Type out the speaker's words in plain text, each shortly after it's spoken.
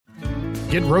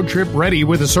Get road trip ready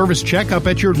with a service checkup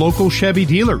at your local Chevy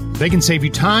dealer. They can save you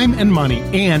time and money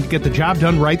and get the job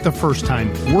done right the first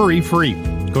time, worry-free.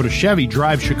 Go to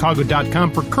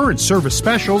ChevyDriveChicago.com for current service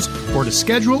specials or to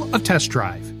schedule a test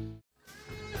drive.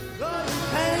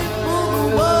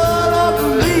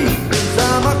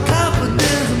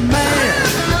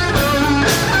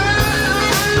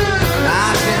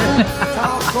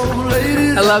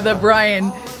 I love that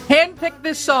Brian handpicked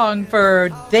this song for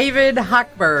David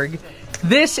Hochberg.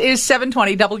 This is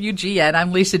 720 WGN.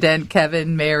 I'm Lisa Dent,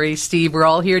 Kevin, Mary, Steve. We're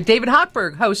all here. David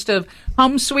Hochberg, host of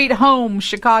Home Sweet Home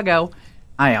Chicago.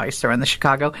 I always throw in the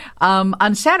Chicago.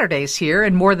 On Saturdays here,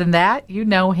 and more than that, you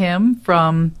know him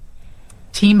from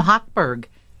Team Hochberg.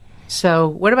 So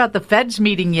what about the Fed's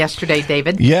meeting yesterday,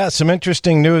 David? Yeah, some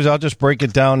interesting news. I'll just break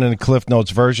it down in a Cliff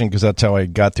Notes version because that's how I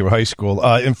got through high school.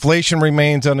 Inflation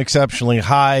remains unexceptionally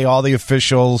high. All the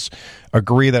officials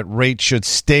agree that rates should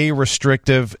stay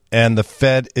restrictive, and the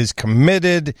Fed is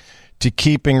committed to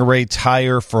keeping rates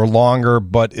higher for longer,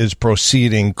 but is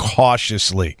proceeding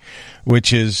cautiously,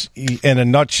 which is, in a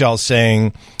nutshell,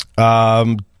 saying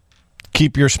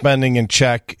keep your spending in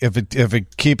check. If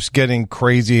it keeps getting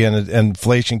crazy and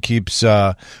inflation keeps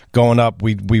going up,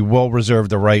 we will reserve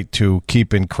the right to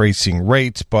keep increasing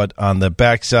rates. But on the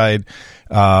backside,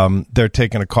 they're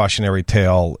taking a cautionary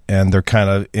tale, and they're kind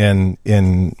of in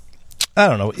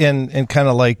kind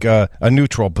of like a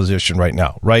neutral position right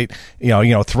now, right? You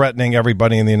know, threatening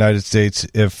everybody in the United States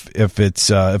if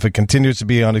it continues to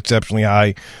be unexceptionally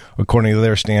high, according to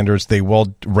their standards, they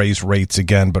will raise rates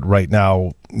again. But right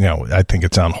now, I think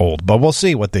it's on hold. But we'll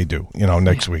see what they do,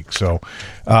 next week. So,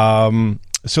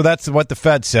 so that's what the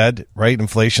Fed said, right?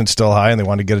 Inflation's still high, and they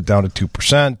want to get it down to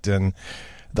 2%, and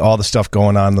all the stuff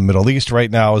going on in the Middle East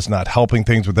right now is not helping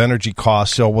things with energy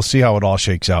costs. So we'll see how it all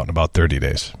shakes out in about 30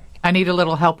 days. I need a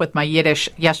little help with my Yiddish.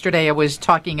 Yesterday I was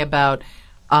talking about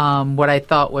what I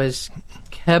thought was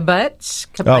kibbutz.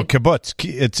 Oh, kibbutz.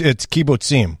 It's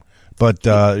kibbutzim, but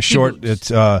short it's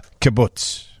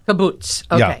kibbutz.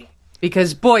 Kibbutz. Okay. Yeah.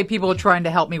 Because, boy, people are trying to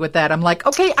help me with that. I'm like,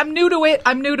 okay, I'm new to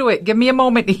it. Give me a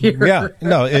moment here. Yeah,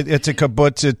 no, it's a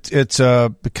kibbutz. It's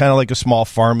kind of like a small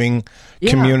farming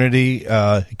community,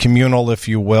 communal, if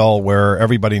you will, where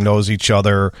everybody knows each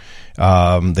other.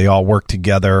 They all work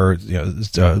together.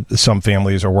 Some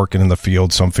families are working in the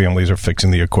field. Some families are fixing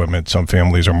the equipment. Some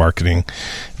families are marketing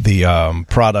the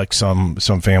products. Some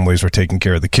families are taking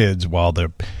care of the kids while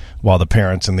the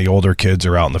parents and the older kids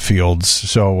are out in the fields.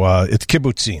 So it's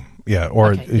kibbutzim. Yeah,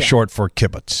 or short for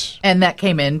kibbutz. And that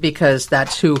came in because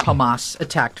that's who Hamas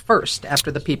attacked first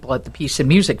after the people at the Peace and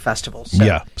Music Festival. So.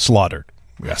 Yeah, slaughtered.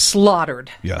 Yes. Slaughtered.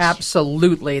 Yes.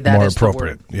 Absolutely. That more is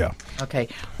appropriate. The word. Yeah. Okay.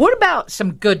 What about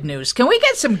some good news? Can we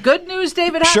get some good news,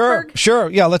 David Hochberg? Sure.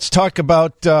 Yeah, let's talk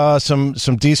about some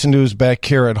decent news back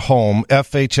here at home.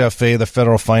 FHFA, the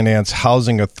Federal Finance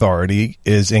Housing Authority,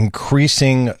 is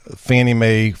increasing Fannie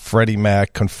Mae, Freddie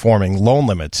Mac conforming loan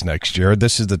limits next year.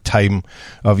 This is the time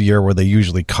of year where they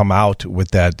usually come out with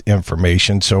that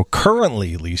information. So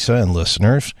currently, Lisa and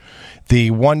listeners, the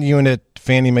one-unit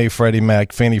Fannie Mae, Freddie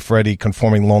Mac, Fannie Freddie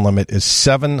conforming loan limit is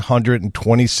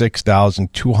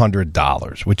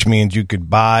 $726,200, which means you could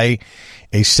buy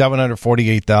a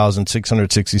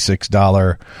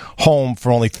 $748,666 home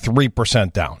for only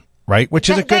 3% down. Right, which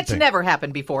is a good thing. That's never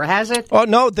happened before, has it? Oh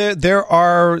no, there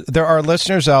are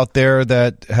listeners out there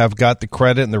that have got the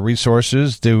credit and the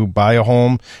resources to buy a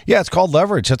home. Yeah, it's called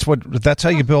leverage. That's how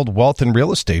you build wealth in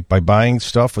real estate, by buying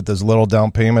stuff with as little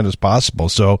down payment as possible.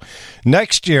 So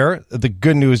next year, the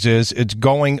good news is it's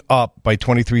going up by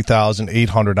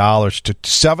 $23,800 to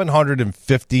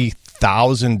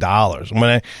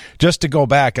 $750,000. Just to go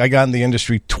back, I got in the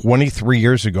industry 23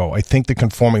 years ago. I think the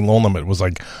conforming loan limit was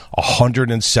like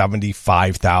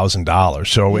 $175,000.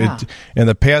 So in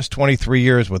the past 23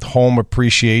 years with home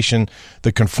appreciation,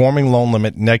 the conforming loan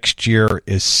limit next year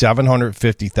is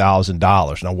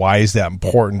 $750,000. Now, why is that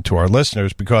important to our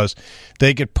listeners? Because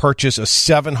they could purchase a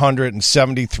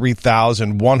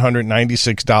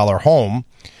 $773,196 home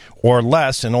or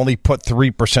less and only put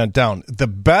 3% down. The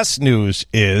best news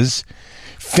is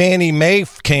Fannie Mae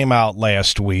came out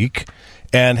last week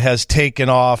and has taken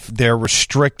off their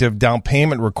restrictive down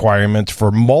payment requirements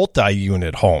for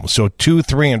multi-unit homes. So 2,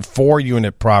 3, and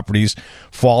 4-unit properties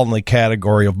fall in the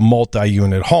category of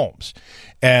multi-unit homes.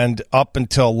 And up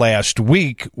until last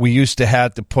week, we used to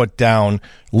have to put down,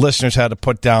 listeners had to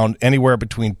put down anywhere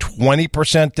between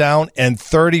 20% down and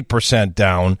 30%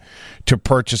 down to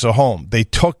purchase a home. They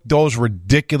took those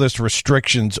ridiculous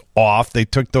restrictions off. They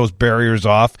took those barriers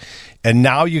off. And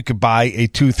now you could buy a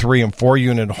 2, 3, and 4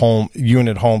 unit home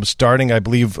starting, I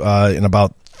believe, in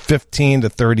about 15 to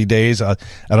 30 days. I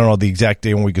don't know the exact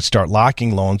day when we could start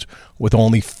locking loans with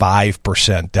only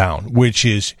 5% down, which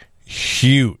is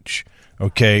huge.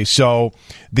 Okay, so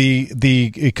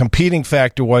the competing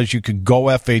factor was you could go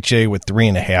FHA with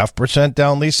 3.5%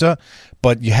 down, Lisa,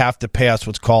 but you have to pass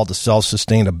what's called a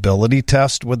self-sustainability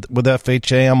test with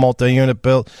FHA on multi-unit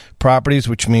properties,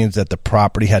 which means that the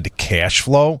property had to cash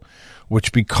flow,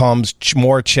 which becomes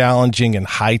more challenging in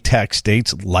high-tax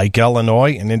states like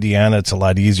Illinois. In Indiana, it's a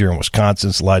lot easier. In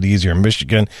Wisconsin, it's a lot easier. In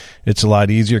Michigan, it's a lot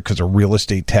easier because the real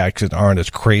estate taxes aren't as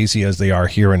crazy as they are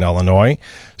here in Illinois.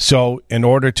 So in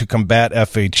order to combat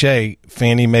FHA,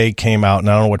 Fannie Mae came out, and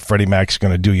I don't know what Freddie Mac's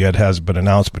going to do yet, hasn't been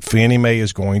announced, but Fannie Mae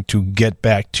is going to get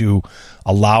back to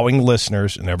allowing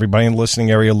listeners and everybody in the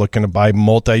listening area looking to buy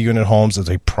multi-unit homes as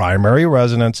a primary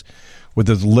residence with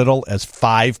as little as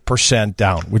 5%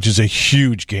 down, which is a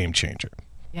huge game changer.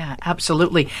 Yeah,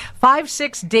 absolutely.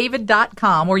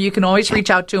 56david.com, or you can always reach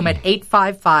out to him at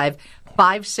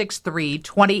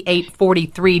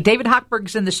 855-563-2843. David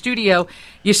Hochberg's in the studio.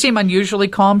 You seem unusually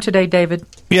calm today, David.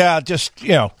 Yeah, just,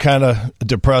 kind of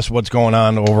depressed what's going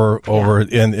on over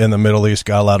in the Middle East.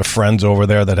 Got a lot of friends over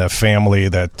there that have family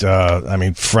that,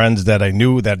 friends that I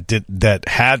knew that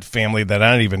had family that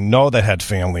I didn't even know that had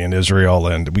family in Israel.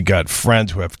 And we got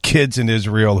friends who have kids in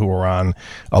Israel who are on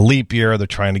a leap year. They're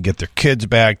trying to get their kids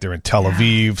back. They're in Tel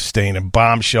Aviv, staying in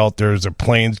bomb shelters. Their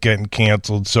planes getting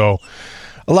canceled. So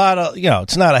a lot of,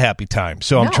 it's not a happy time.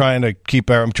 So no. I'm trying to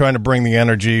bring the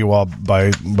energy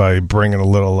by bringing a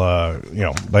little,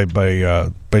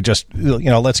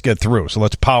 let's get through. So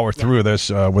let's power through this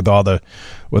with all the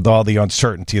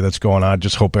uncertainty that's going on.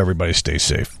 Just hope everybody stays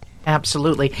safe.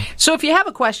 Absolutely. So if you have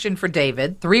a question for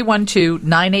David,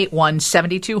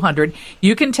 312-981-7200,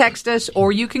 you can text us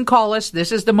or you can call us.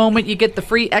 This is the moment you get the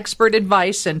free expert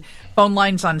advice, and phone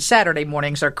lines on Saturday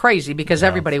mornings are crazy because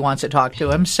everybody wants to talk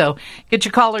to him. So get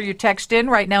your call or your text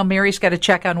in. Right now, Mary's got to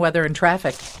check on weather and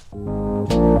traffic.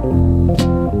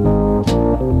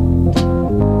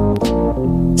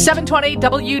 720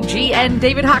 WGN,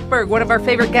 David Hochberg, one of our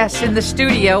favorite guests in the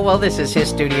studio. Well, this is his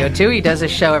studio, too. He does a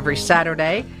show every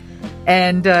Saturday.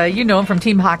 And you know him from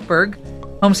Team Hochberg,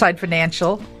 Homeside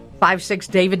Financial,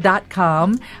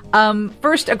 56david.com.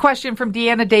 First, a question from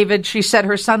Deanna David. She said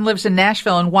her son lives in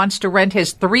Nashville and wants to rent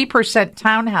his 3%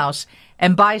 townhouse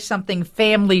and buy something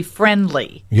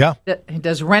family-friendly. Yeah.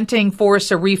 Does renting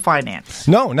force a refinance?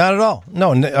 No, not at all.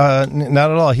 No, not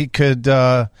at all. He could...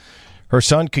 Her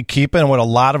son could keep it, and what a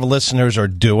lot of listeners are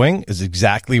doing is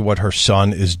exactly what her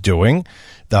son is doing.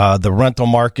 The rental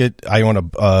market, I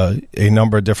own a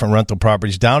number of different rental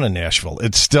properties down in Nashville.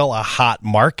 It's still a hot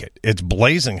market. It's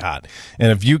blazing hot.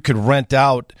 And if you could rent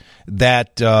out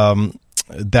that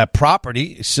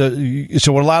property, so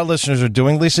what a lot of listeners are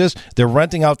doing, Lisa, is they're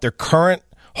renting out their current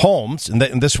homes, and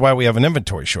this is why we have an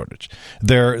inventory shortage.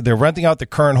 They're renting out the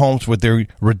current homes with their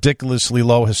ridiculously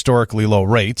low, historically low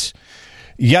rates.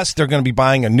 Yes, they're going to be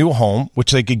buying a new home,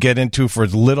 which they could get into for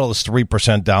as little as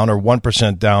 3% down or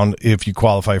 1% down if you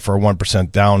qualify for a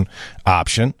 1% down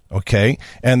option, okay?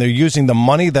 And they're using the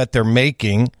money that they're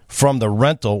making from the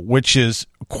rental, which is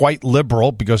quite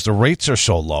liberal because the rates are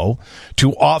so low,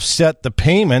 to offset the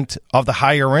payment of the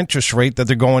higher interest rate that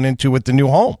they're going into with the new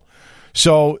home.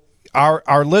 So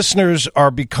our listeners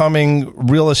are becoming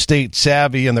real estate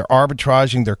savvy, and they're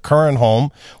arbitraging their current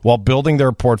home while building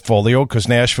their portfolio, because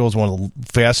Nashville is one of the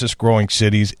fastest growing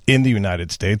cities in the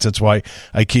United States. That's why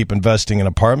I keep investing in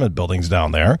apartment buildings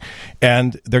down there.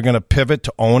 And they're going to pivot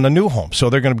to own a new home. So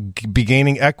they're going to be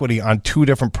gaining equity on two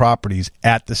different properties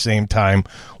at the same time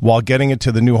while getting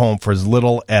into the new home for as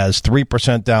little as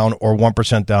 3% down or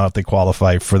 1% down if they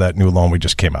qualify for that new loan we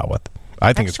just came out with.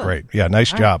 I think Excellent. It's great. Yeah,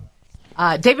 nice job.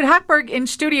 David Hochberg in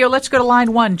studio. Let's go to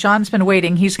line one. John's been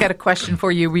waiting. He's got a question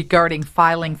for you regarding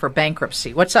filing for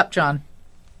bankruptcy. What's up, John?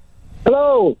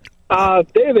 Hello.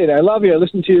 David, I love you. I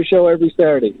listen to your show every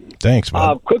Saturday. Thanks,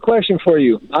 man. Quick question for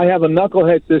you. I have a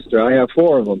knucklehead sister. I have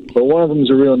four of them, but one of them is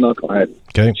a real knucklehead.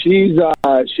 Okay. She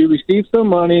received some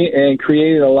money and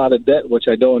created a lot of debt, which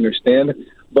I don't understand.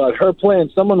 But her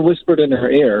plan, someone whispered in her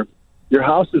ear, your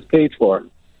house is paid for.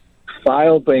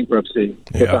 File bankruptcy.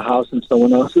 Put the house in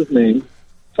someone else's name.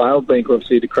 File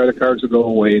bankruptcy. The credit cards will go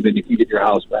away. Then you can get your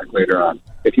house back later on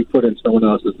if you put in someone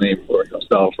else's name for it. You'll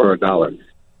sell for $1.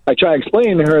 I try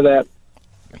explaining to her that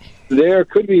there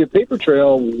could be a paper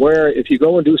trail where if you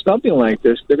go and do something like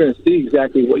this, they're going to see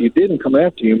exactly what you did and come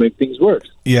after you and make things worse.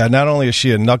 Yeah, not only is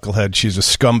she a knucklehead, she's a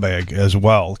scumbag as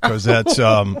well, because that's,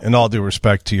 in all due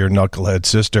respect to your knucklehead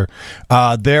sister,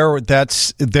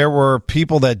 there were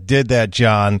people that did that,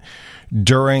 John,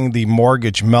 during the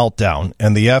mortgage meltdown,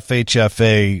 and the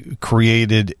FHFA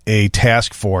created a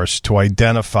task force to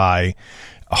identify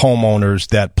homeowners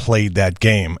that played that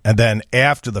game. And then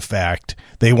after the fact,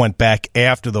 they went back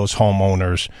after those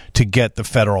homeowners to get the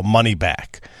federal money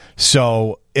back.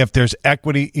 So if there's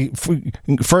equity,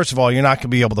 first of all, you're not going to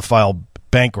be able to file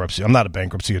bankruptcy. I'm not a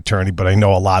bankruptcy attorney, but I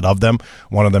know a lot of them,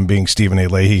 one of them being Stephen A.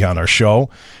 Leahy on our show.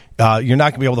 You're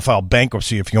not going to be able to file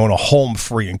bankruptcy if you own a home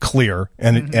free and clear,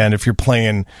 and and if you're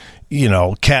playing,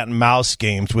 cat and mouse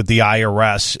games with the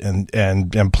IRS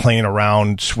and playing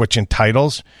around switching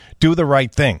titles. Do the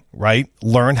right thing, right?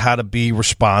 Learn how to be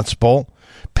responsible.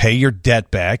 Pay your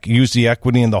debt back. Use the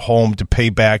equity in the home to pay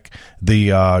back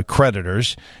the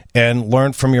creditors, and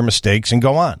learn from your mistakes and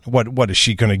go on. What is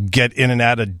she going to get in and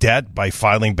out of debt by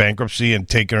filing bankruptcy and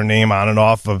taking her name on and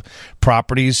off of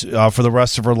properties for the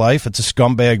rest of her life? It's a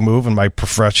scumbag move, in my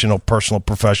personal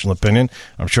professional opinion.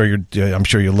 I'm sure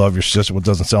you love your sister. Well, it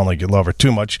doesn't sound like you love her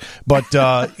too much, but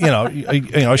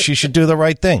she should do the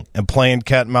right thing. And playing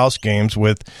cat and mouse games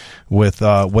with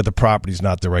the property is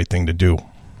not the right thing to do.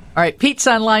 All right, Pete's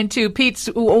on line 2. Pete,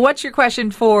 what's your question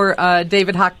for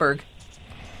David Hochberg?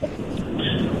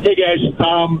 Hey, guys.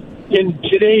 In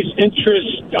today's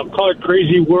interest, I'll call it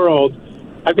crazy world,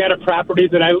 I've got a property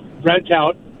that I rent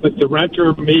out, but the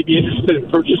renter may be interested in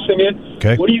purchasing it.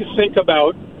 Okay. What do you think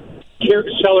about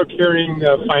seller carrying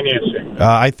financing?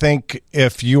 I think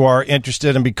if you are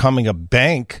interested in becoming a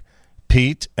bank,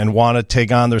 Pete, and want to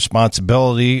take on the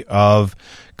responsibility of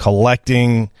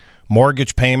collecting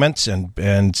mortgage payments and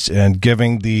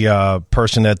giving the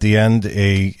person at the end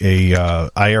a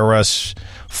IRS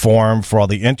form for all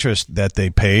the interest that they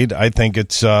paid, I think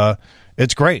it's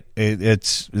great.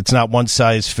 It's not one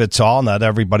size fits all. Not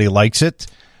everybody likes it.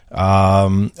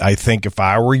 I think if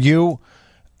I were you,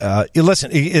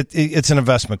 listen, it's an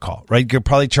investment call, right? You could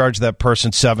probably charge that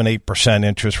person 7-8%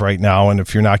 interest right now, and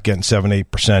if you're not getting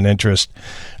 7-8% interest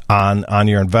on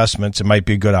your investments, it might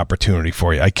be a good opportunity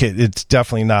for you. It's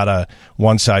definitely not a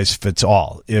one size fits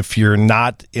all. If you're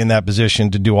not in that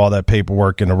position to do all that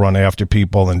paperwork and to run after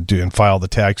people and file the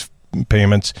tax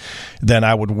payments, then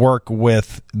I would work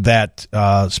with that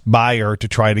buyer to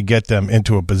try to get them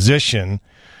into a position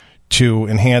to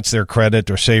enhance their credit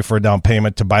or save for a down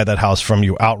payment to buy that house from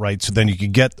you outright, so then you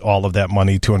could get all of that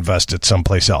money to invest it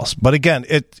someplace else. But again,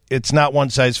 it's not one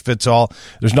size fits all.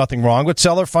 There's nothing wrong with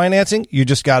seller financing. You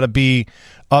just got to be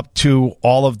up to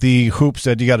all of the hoops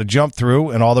that you got to jump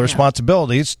through and all the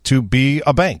responsibilities to be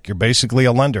a bank. You're basically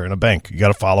a lender in a bank. You got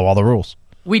to follow all the rules.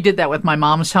 We did that with my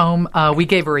mom's home. We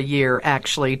gave her a year,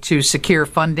 actually, to secure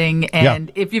funding.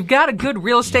 And if you've got a good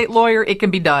real estate lawyer, it can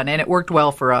be done. And it worked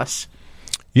well for us.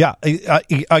 Yeah.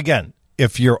 Again,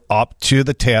 if you're up to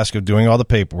the task of doing all the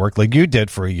paperwork like you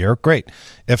did for a year, great.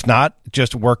 If not,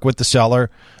 just work with the seller,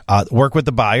 work with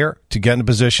the buyer to get in a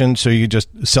position so you just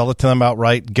sell it to them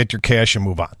outright, get your cash, and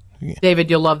move on. David,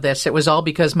 you'll love this. It was all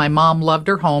because my mom loved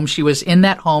her home. She was in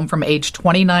that home from age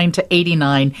 29 to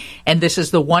 89, and this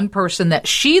is the one person that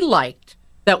she liked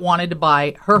that wanted to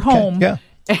buy her home. Yeah.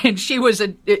 And she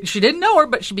didn't know her,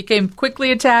 but she became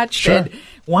quickly attached and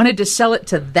wanted to sell it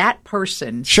to that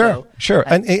person. Sure.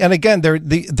 And again,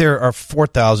 there are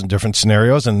 4,000 different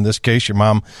scenarios. And in this case, your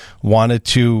mom wanted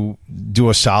to do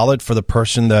a solid for the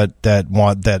person that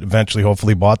eventually,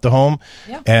 hopefully, bought the home.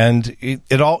 Yep. And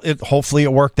hopefully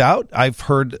it worked out. I've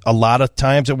heard a lot of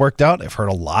times it worked out. I've heard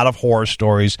a lot of horror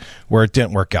stories where it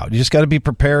didn't work out. You just got to be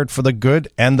prepared for the good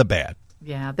and the bad.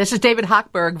 Yeah, this is David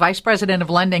Hochberg, Vice President of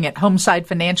Lending at Homeside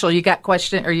Financial. You got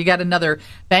another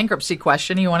bankruptcy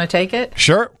question? You want to take it?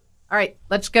 Sure. All right,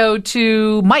 let's go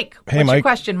to Mike. Hey, What's your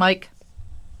question, Mike?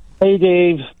 Hey,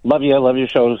 Dave. Love you. Love your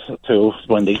shows too,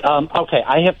 Wendy. Okay,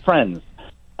 I have friends.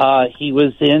 He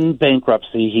was in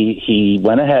bankruptcy. He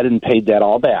went ahead and paid that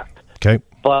all back. Okay.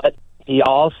 But he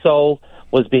also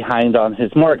was behind on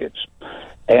his mortgage.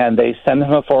 And they send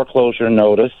him a foreclosure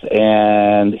notice,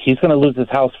 and he's going to lose his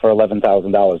house for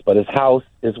 $11,000. But his house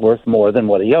is worth more than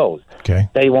what he owes. Okay.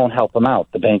 They won't help him out.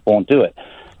 The bank won't do it.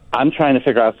 I'm trying to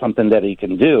figure out something that he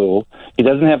can do. He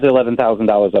doesn't have the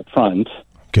 $11,000 up front.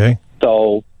 Okay.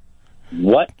 So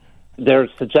they're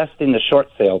suggesting a short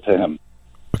sale to him.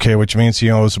 Okay, which means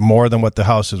he owes more than what the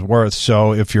house is worth.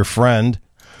 So if your friend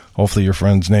hopefully your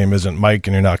friend's name isn't Mike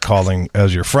and you're not calling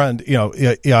as your friend.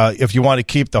 If you want to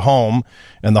keep the home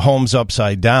and the home's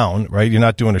upside down, right? You're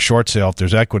not doing a short sale if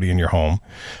there's equity in your home.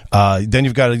 Then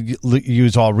you've got to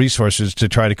use all resources to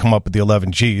try to come up with the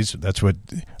 11 Gs. That's what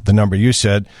the number you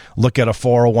said. Look at a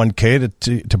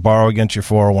 401k to borrow against your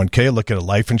 401k. Look at a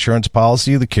life insurance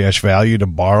policy, the cash value to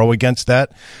borrow against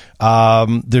that.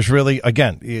 There's really,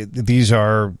 again, these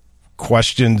are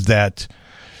questions that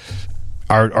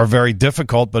are very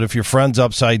difficult, but if your friend's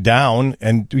upside down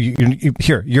and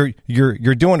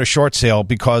you're doing a short sale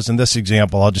because in this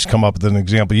example, I'll just come up with an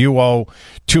example. You owe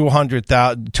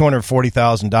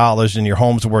 $240,000 and your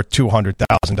home's worth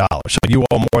 $200,000. So you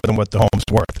owe more than what the home's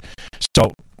worth.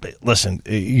 So listen,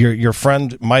 your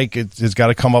friend Mike has got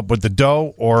to come up with the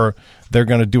dough, or they're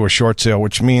going to do a short sale,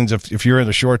 which means if you're in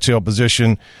a short sale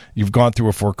position, you've gone through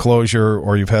a foreclosure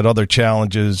or you've had other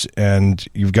challenges and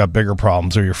you've got bigger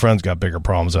problems, or your friend's got bigger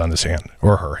problems on his hand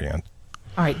or her hand.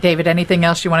 All right, David, anything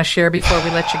else you want to share before we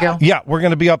let you go? Yeah, we're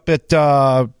going to be up at Lou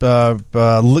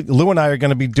and I are going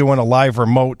to be doing a live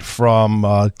remote from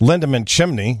Lindemann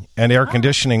Chimney and Air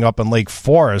Conditioning up in Lake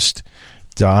Forest.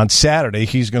 On Saturday,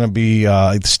 he's going to be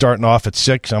starting off at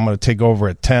 6. I'm going to take over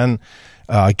at 10.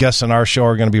 Guests on our show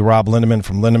are going to be Rob Lindemann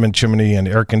from Lindemann Chimney and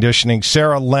Air Conditioning.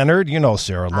 Sarah Leonard, you know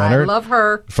Sarah Leonard. I love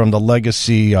her. From the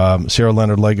Legacy, Sarah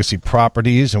Leonard Legacy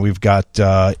Properties. And we've got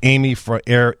Amy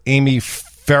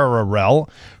Farrell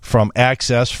from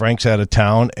Access, Frank's out of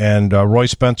town, and Roy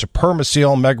Spencer,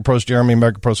 Permaseal, MegaPros Jeremy,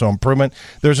 MegaPros Home Improvement.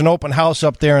 There's an open house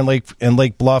up there in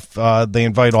Lake Bluff. They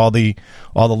invite all the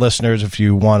listeners if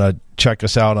you want to check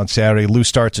us out on Saturday. Lou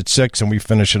starts at 6 and we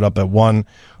finish it up at 1.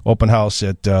 Open house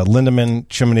at Lindemann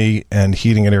Chimney and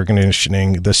Heating and Air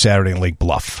Conditioning this Saturday in Lake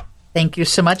Bluff. Thank you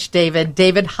so much, David.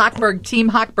 David Hochberg, Team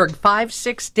Hochberg,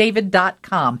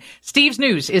 56david.com. Steve's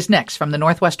News is next from the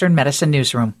Northwestern Medicine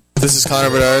Newsroom. This is Connor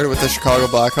Bedard with the Chicago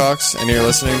Blackhawks, and you're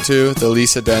listening to The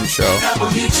Lisa Dent Show.